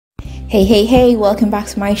Hey, welcome back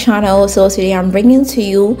to my channel. So today I'm bringing to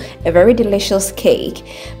you a very delicious cake,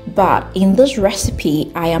 but in this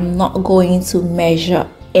recipe I am not going to measure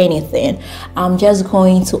anything. I'm just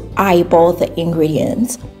going to eyeball the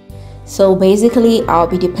ingredients. So basically I'll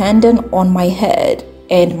be dependent on my head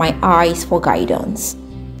and my eyes for guidance.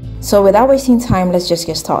 So without wasting time, let's just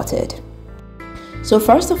get started. So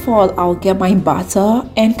first of all, I'll get my butter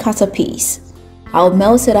and cut a piece. I'll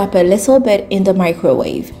melt it up a little bit in the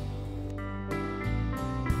microwave.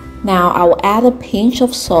 Now I'll add a pinch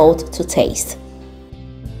of salt to taste.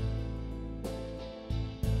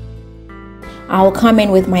 I'll come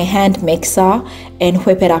in with my hand mixer and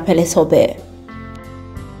whip it up a little bit.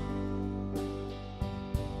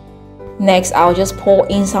 Next, I'll just pour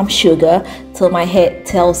in some sugar till my head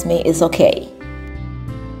tells me it's okay.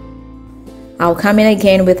 I'll come in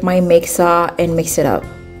again with my mixer and mix it up.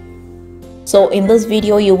 So in this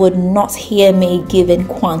video, you would not hear me giving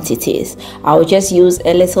quantities. I'll just use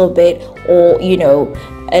a little bit or,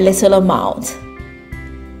 a little amount.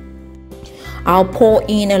 I'll pour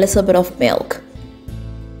in a little bit of milk.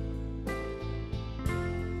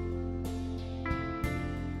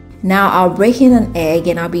 Now I'll break in an egg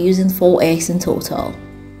and I'll be using 4 eggs in total.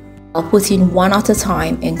 I'll put in one at a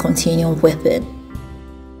time and continue whipping.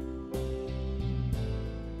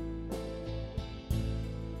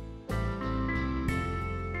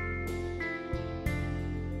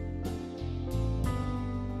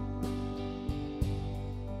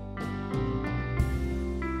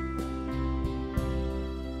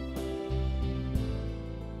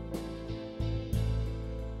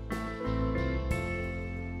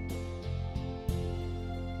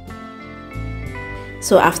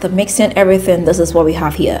 So after mixing everything, this is what we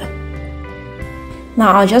have here.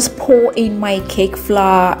 Now I'll just pour in my cake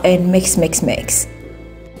flour and mix.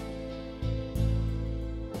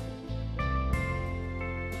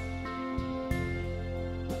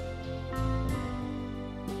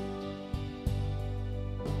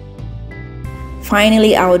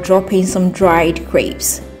 Finally, I'll drop in some dried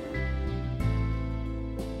grapes.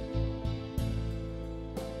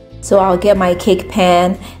 So I'll get my cake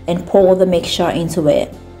pan and pour the mixture into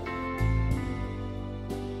it.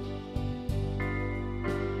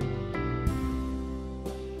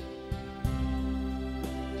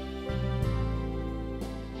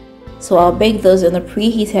 So I'll bake those in a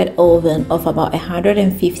preheated oven of about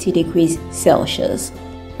 150 degrees Celsius.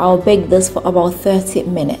 I'll bake this for about 30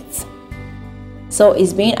 minutes. So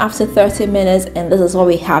it's been after 30 minutes and this is what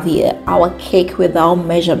we have here. Our cake without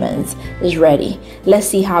measurements is ready. Let's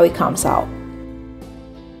see how it comes out.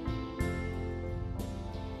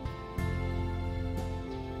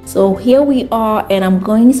 So here we are, and I'm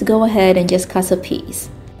going to go ahead and just cut a piece.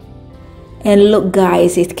 And look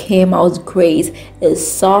guys, it came out great. It's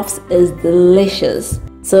soft, it's delicious.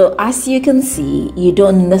 So as you can see, you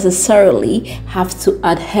don't necessarily have to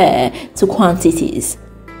adhere to quantities.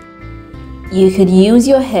 You can use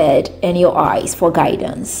your head and your eyes for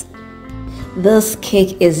guidance. This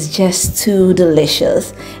cake is just too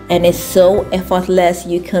delicious and it's so effortless,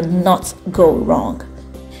 you cannot go wrong.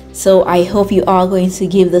 So I hope you are going to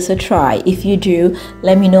give this a try. If you do,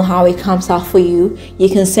 let me know how it comes out for you. You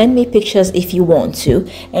can send me pictures if you want to.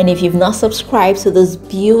 And if you've not subscribed to this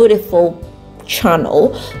beautiful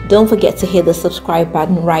channel, don't forget to hit the subscribe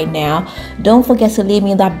button right now. Don't forget to leave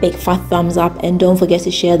me that big fat thumbs up, and don't forget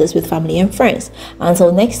to share this with family and friends.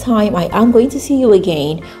 Until next time, I am going to see you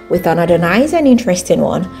again with another nice and interesting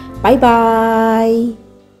one. Bye bye.